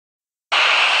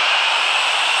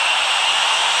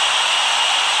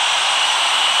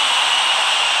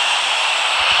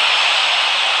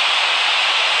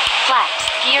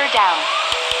down.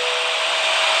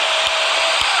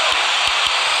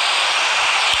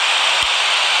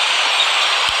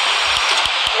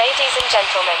 Ladies and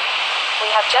gentlemen, we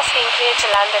have just been cleared to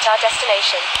land at our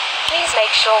destination. Please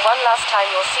make sure one last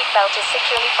time your seatbelt is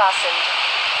securely fastened.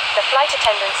 The flight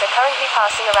attendants are currently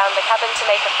passing around the cabin to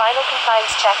make a final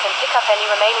compliance check and pick up any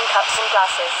remaining cups and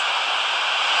glasses.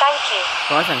 Thank you.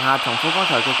 各位乘客，重複剛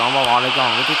才嘅講話，你個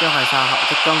航機即將係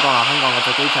即將降落香港國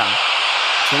際機場。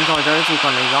請蓋咗呢次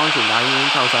確認嘅安全帶，已經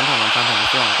扣上同埋贊同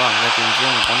小紅個人嘅電子用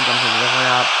品咁便利開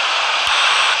入。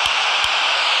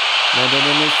Mesdames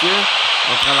et messieurs,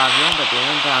 votre avion va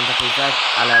bientôt atterrir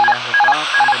à l'aéroport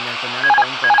international de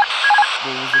Hong Kong.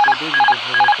 Pour vous écouter, vous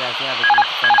devrez rester assis avec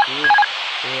votre ceinture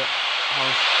et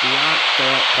respirer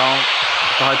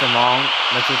correctement.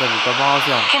 Merci de votre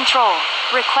coopération. Control.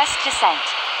 Request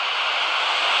descent.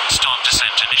 Start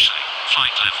descent initially.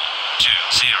 Flight level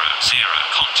 200.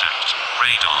 Contact.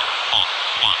 Radar on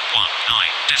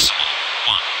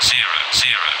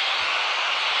 119.100.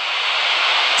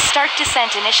 Start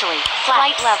descent initially.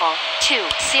 Flight level 200.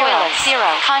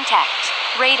 Contact.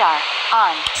 Radar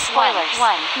on. Spoilers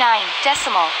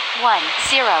 19.100.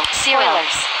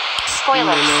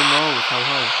 Spoilers.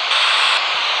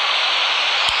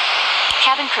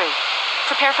 Cabin crew.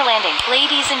 Prepare for landing.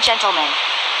 Ladies and gentlemen,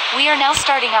 we are now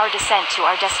starting our descent to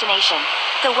our destination.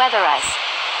 The weather is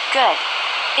good.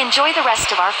 Enjoy the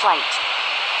rest of our flight.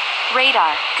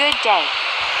 Radar, good day.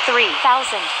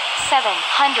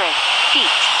 3,700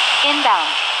 feet.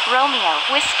 Inbound. Romeo,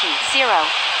 Whiskey, 0.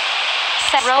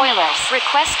 Set spoilers.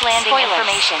 Request landing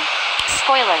information.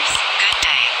 Spoilers. Good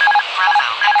day. Bravo,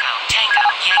 Echo, Tango,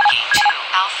 Yankee, 2,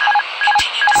 Alpha.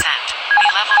 Continue descent. Be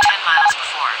level 10 miles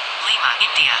before. Lima,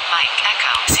 India, Mike,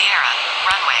 Echo, Sierra.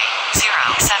 Runway, 07,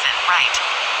 right.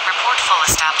 Report full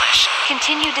establish.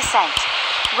 Continue descent.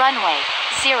 Runway,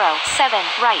 07,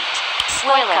 right.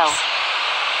 Spoilers.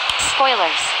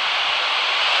 Spoilers.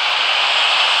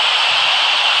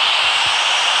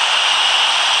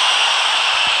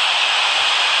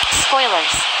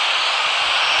 Spoilers.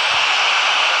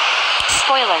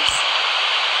 Spoilers.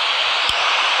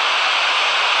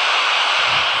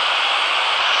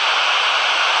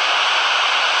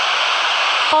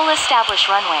 Full establish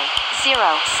runway,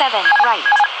 07, right.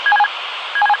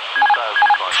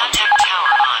 Contact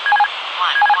tower on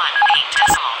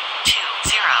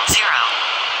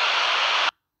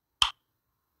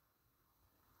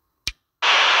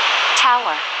 118.200.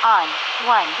 Tower on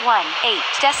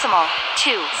 118.200.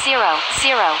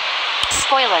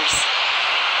 Spoilers.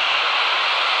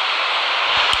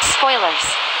 Spoilers.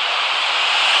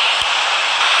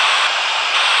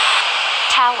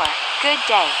 Tower, good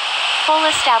day. Full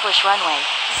establish runway,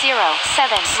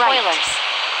 07, spoilers.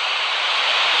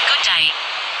 Good day.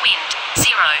 Wind,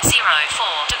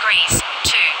 004 degrees,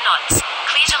 2 knots.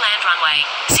 Clear to land runway,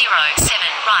 07,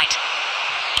 right.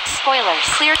 Spoilers.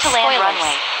 Clear to land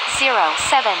runway,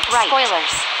 07, right.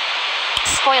 Spoilers.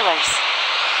 Spoilers.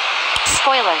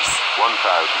 Spoilers.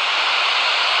 1,000.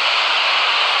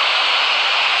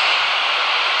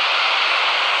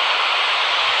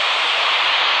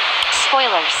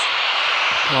 Spoilers.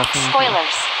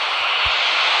 Spoilers.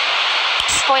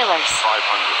 Spoilers. 500.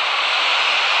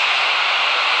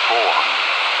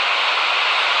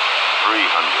 400.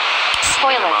 300.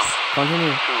 Spoilers.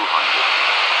 Continue. 200.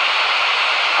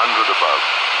 100 above.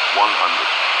 100.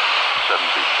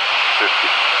 70. 50.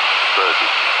 30.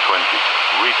 20.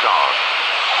 Retard.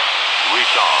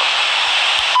 Retard.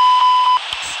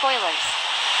 Spoilers.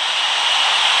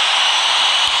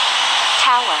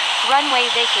 Tower. Runway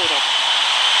vacated.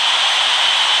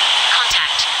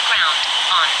 Contact ground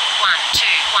on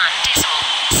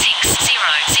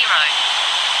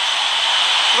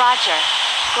 121.600. Roger.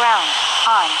 Ground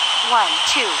on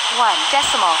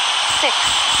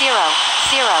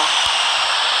 121.600.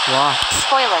 Wow.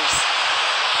 Spoilers.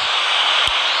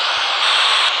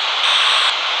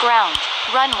 Ground.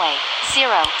 Runway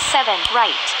 07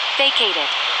 right. Vacated.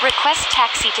 Request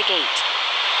taxi to gate.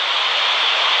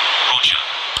 Roger.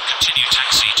 Continue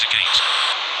taxi to gate.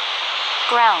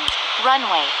 Ground.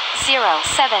 Runway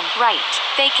 07 right.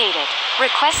 Vacated.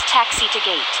 Request taxi to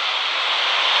gate.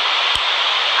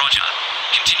 Roger.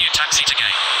 Continue taxi to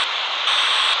gate.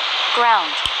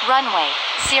 Ground. Runway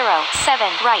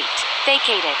 07 right.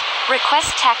 Vacated.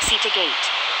 Request taxi to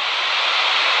gate.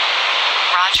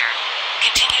 Roger.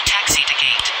 Continue taxi to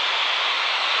gate.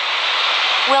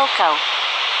 Wilco.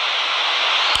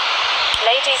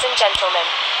 Ladies and gentlemen,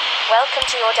 welcome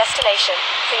to your destination.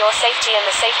 For your safety and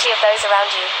the safety of those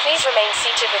around you, please remain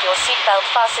seated with your seatbelt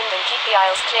fastened and keep the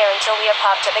aisles clear until we are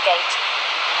parked at the gate.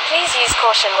 Please use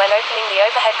caution when opening the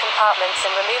overhead compartments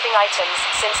and removing items,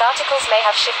 since articles may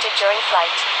have shifted during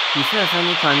flight. If you have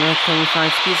any connecting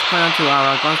flights, please contact to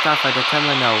our ground staff at the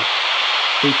terminal.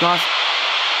 Because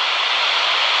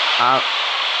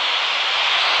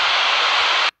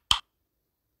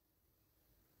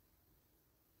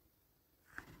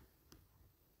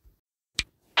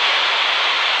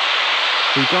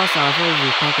our flight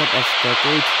will park at the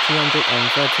gate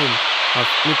 313 of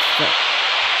Midfield.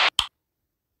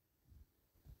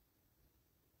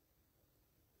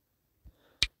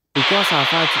 Because our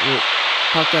flight will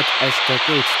park at the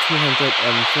gate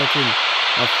 213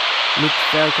 of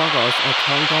Midfield Concourse at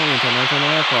Hong Kong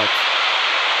International Airport.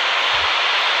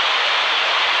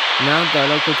 Now the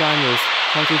local time is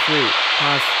 43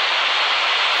 past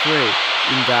 3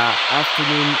 in the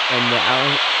afternoon, and the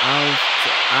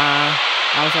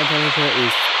outside temperature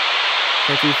is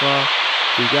 34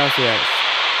 degrees Celsius.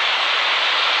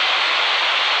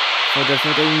 For the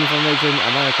further information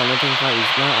about the connecting flight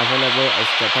is not available as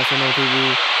the personal TV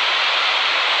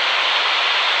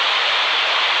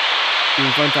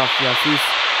in front of your seat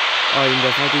or in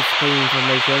the flight display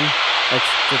information at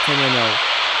the terminal.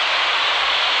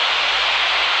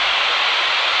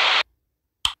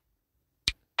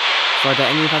 For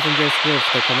any passengers with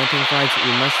the connecting flight,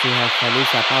 you must have at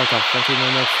least about 40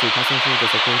 minutes to passing through the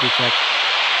security check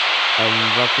and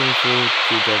walking through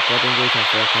to the boarding gate of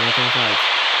the connecting flight.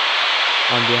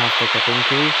 On behalf of the cabin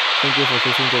crew, thank you for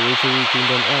choosing the Industrie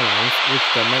Kingdom Airlines, which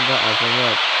the member of the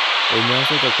world, and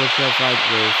also the crucial flight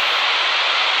with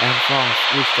RFS,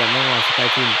 which the member of the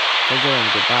team. Thank you and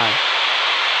goodbye.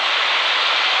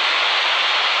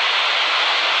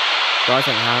 各位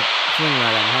乘客，歡迎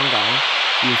嚟香港。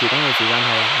現時當地時間係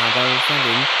下晝3點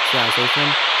44分，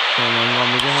航運岸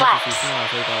已經開始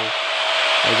44度。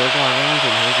為咗顧客嘅安全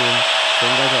起見，請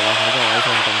繼續留喺座位上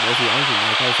並保持安全帶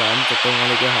扣上，直到我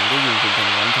哋嘅航機完全停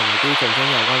穩同埋機場將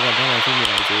有關嘅單位先至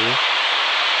為止。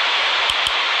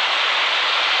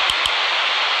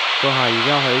閣下而家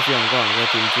可以使用個人嘅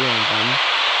電子用品。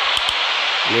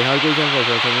離開機艙嘅時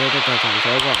候，請記得提醒個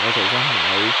人嘅隨身行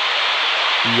李。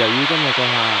而由於今日閣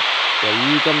下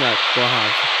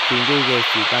轉機嘅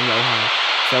時間有限，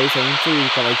所以請需要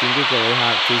各位轉機嘅旅客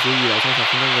至少預留30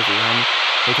分鐘嘅時間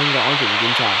去通過安全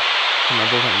檢查，同埋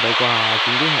步行到閣下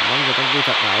轉機航班嘅登機閘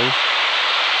口。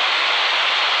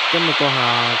今日閣下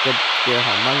嘅航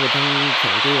班嘅通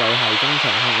常機位係中長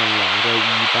客運廊嘅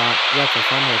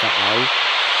213號閘口。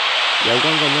有關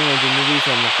咁樣嘅轉機資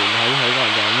訊目前喺海關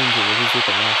人面前嘅顯示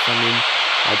屏幕上面，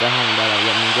或者航空大樓入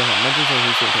面嘅航班資訊顯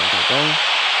示屏提供。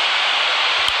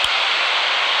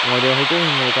我哋好高興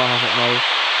為閣下服務，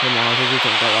希望下次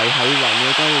同各位喺環宇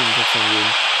交會聯席成員、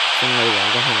勝利皇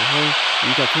國航空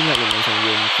以及天日聯盟成員、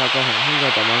法國航空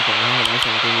嘅特網航空上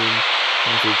見面。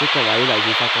同時祝各位嚟自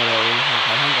法國旅客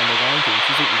喺香港度過安全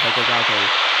舒適愉快嘅假期，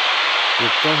亦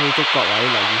都好祝各位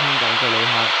嚟自香港嘅旅客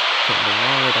平平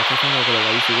安安嘅搭車翻到佢哋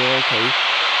位自己屋企，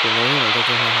並好希望就算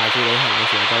係下次旅行嘅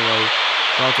時候再會。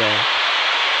多謝。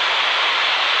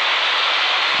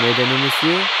Mesdames et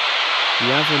messieurs,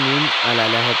 bienvenue à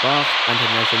l'aéroport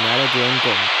international de Hong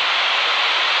Kong.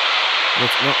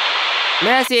 Maintenant,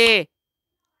 merci.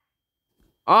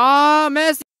 Oh,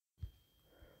 merci.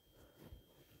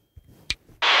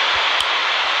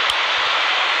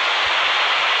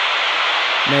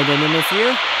 Mesdames et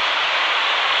messieurs,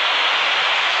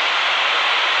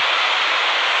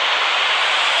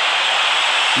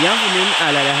 bienvenue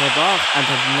à l'aéroport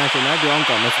international de Hong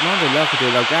Kong. Maintenant, de l'heure de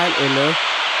local est le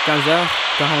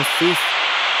 15h46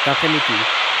 d'après-midi.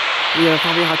 Et la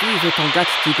température est 34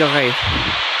 degrés.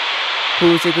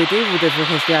 Pour sécurité, vous devez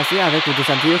rester assis avec votre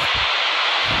ceinture.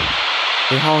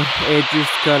 Et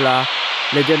jusque-là,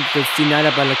 le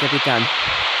signal par le capitaine.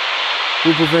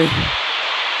 Vous pouvez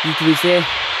utiliser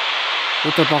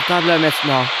votre portable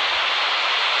maintenant.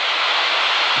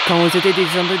 Quand vous êtes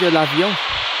descendu de l'avion,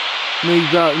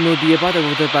 n'oubliez pas de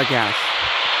votre bagage.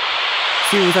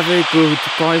 Si vous avez une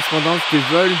correspondance du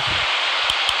vol,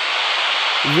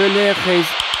 veuillez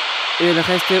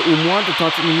rester au moins de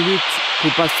 30 minutes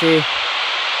pour passer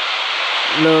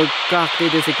le quartier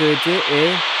de sécurité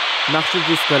et marcher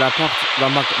jusqu'à la porte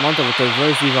d'embarquement de votre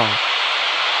vol suivant.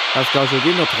 Parce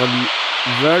qu'aujourd'hui, notre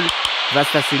vol va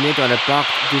stationner dans le parc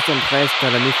 213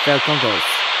 dans la Midfield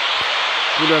Concourse.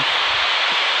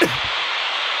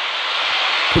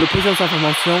 Pour les prochaines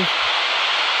informations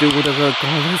de votre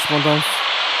correspondance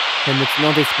est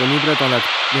maintenant disponible dans le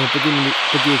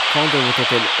petit écran de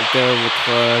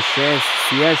votre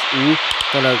siège ou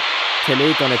dans la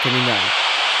télé dans le terminal.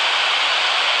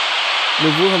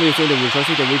 Nous vous remercions de vous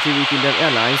choisir de Industrie Kingdom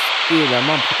Airlines et les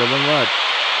membres de l'Onward.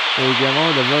 et également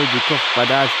le vol du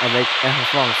coffre-badage avec Air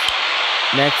France.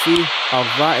 Merci, au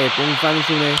revoir et bonne fin de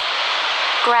journée.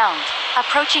 Ground.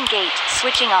 Approaching gate,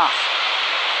 switching off.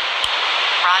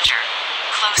 Roger.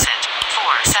 Close it.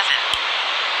 47.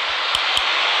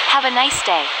 Have a nice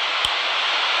day.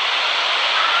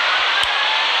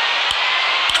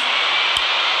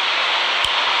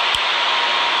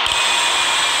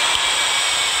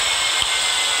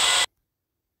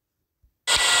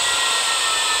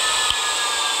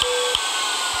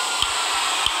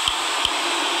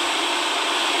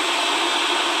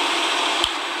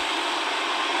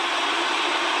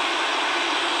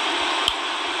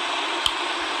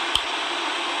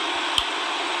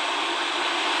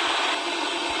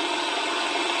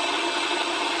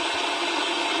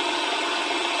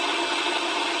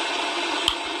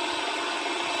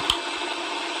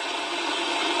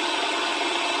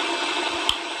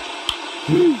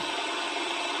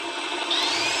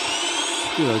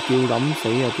 Chứ là kêu đẫm死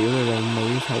à,屌你老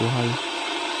味臭閪！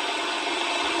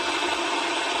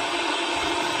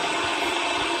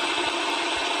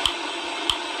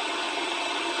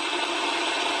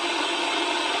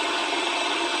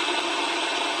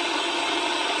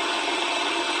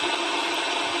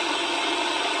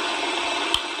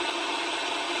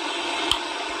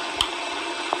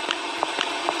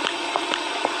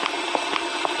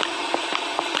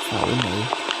手尾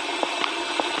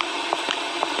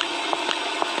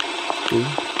屌！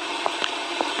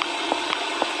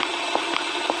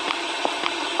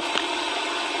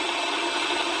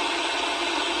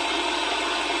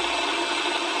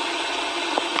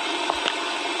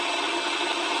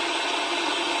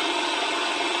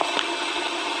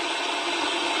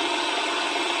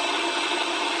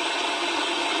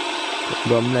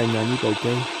咁靚啊呢部機！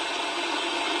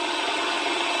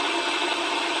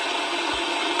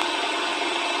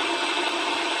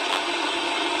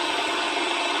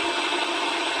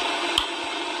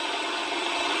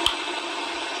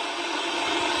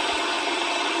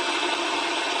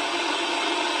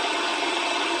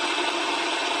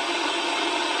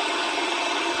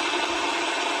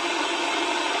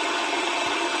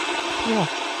哇！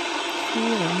黐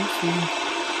撚線，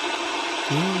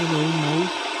屌你老母！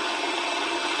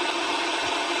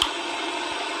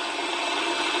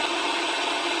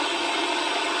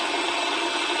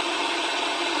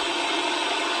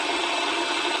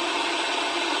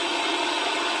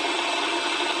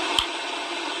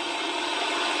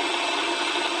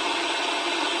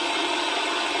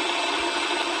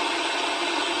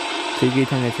飛機廳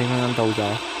嘅車啱啱到咗，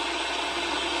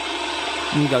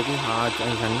咁究竟下陣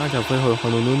間就飛去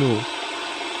Honolulu。